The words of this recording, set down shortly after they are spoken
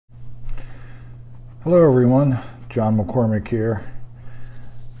Hello everyone, John McCormick here.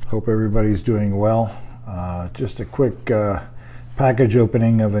 Hope everybody's doing well. Just a quick package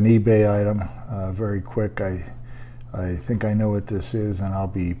opening of an eBay item. Very quick. I think I know what this is and I'll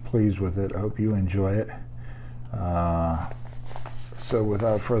be pleased with it. I hope you enjoy it. So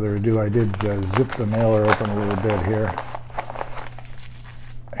without further ado, I did zip the mailer open a little bit here.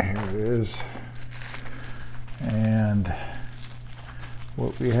 Here it is. And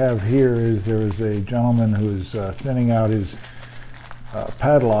what we have here is there is a gentleman who is thinning out his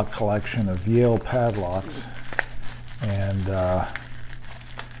padlock collection of Yale padlocks. And well,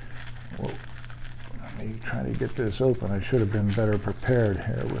 let me try to get this open. I should have been better prepared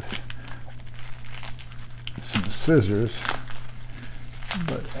here with some scissors.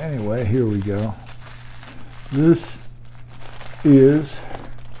 But anyway, here we go. This is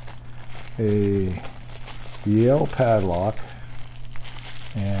a Yale padlock,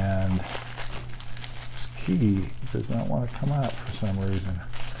 and this key does not want to come out for some reason.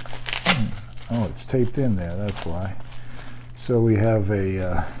 Oh, it's taped in there, that's why. So we have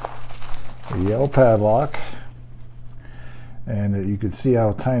a Yale padlock, and you can see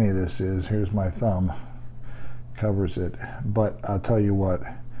how tiny this is. Here's my thumb, covers it. But I'll tell you what,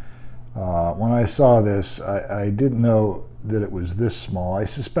 when I saw this, I didn't know that it was this small. I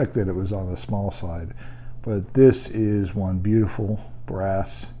suspected it was on the small side, but this is one beautiful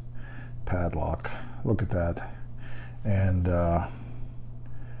brass padlock. Look at that. And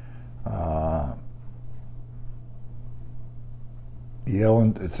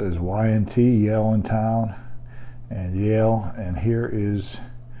Yale, it says Y&T, Yale in town, and Yale, and here is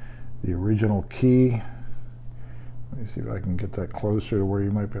the original key. Let me see if I can get that closer to where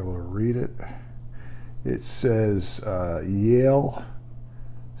you might be able to read it. It says Yale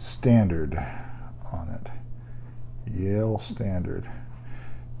Standard on it. Yale Standard.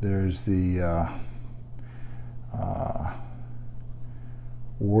 There's the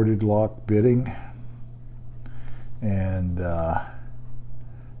warded lock bitting, and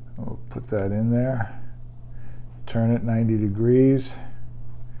we'll put that in there. Turn it 90 degrees,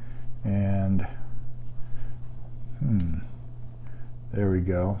 and there we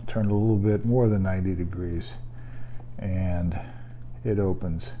go. Turn it a little bit more than 90 degrees, and it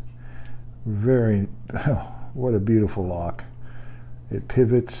opens. Very, what a beautiful lock. It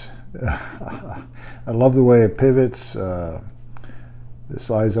pivots. I love the way it pivots. The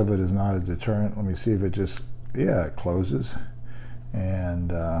size of it is not a deterrent. Let me see if it just, yeah, it closes.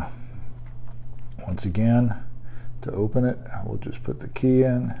 And once again, to open it, we'll just put the key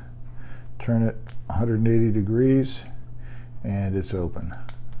in, turn it 180 degrees, and it's open.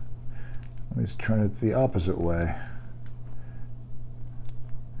 Let me just turn it the opposite way.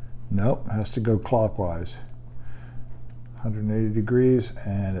 Nope, it has to go clockwise. 180 degrees,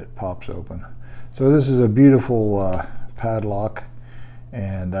 and it pops open. So this is a beautiful padlock,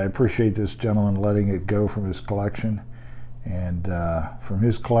 and I appreciate this gentleman letting it go from his collection, and from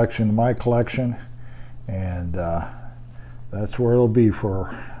his collection to my collection, and that's where it'll be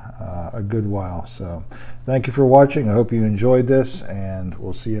for a good while. So thank you for watching. I hope you enjoyed this, and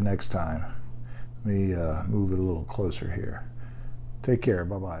we'll see you next time. Let me move it a little closer here. Take care.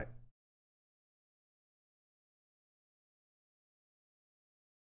 Bye-bye.